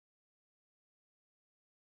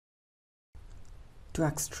To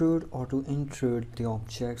extrude or to intrude the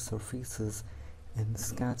objects or faces in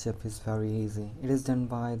Sketchup is very easy. It is done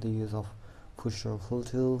by the use of push or pull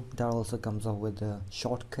tool. That also comes up with the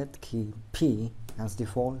shortcut key P as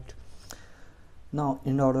default. Now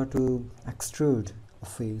in order to extrude a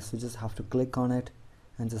face, you just have to click on it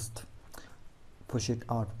and just push it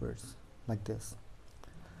outwards like this.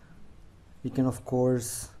 You can of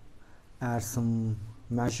course add some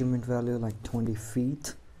measurement value like 20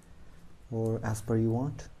 feet or as per you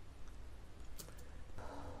want.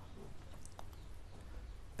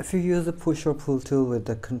 If you use the push or pull tool with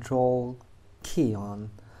the control key on,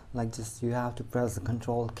 like just you have to press the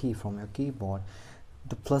control key from your keyboard,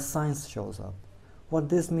 the plus sign shows up. What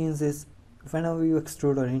this means is whenever you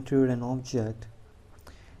extrude or intrude an object,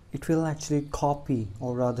 it will actually copy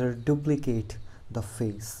or rather duplicate the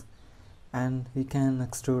face, and you can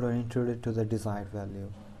extrude or intrude it to the desired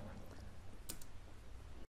value.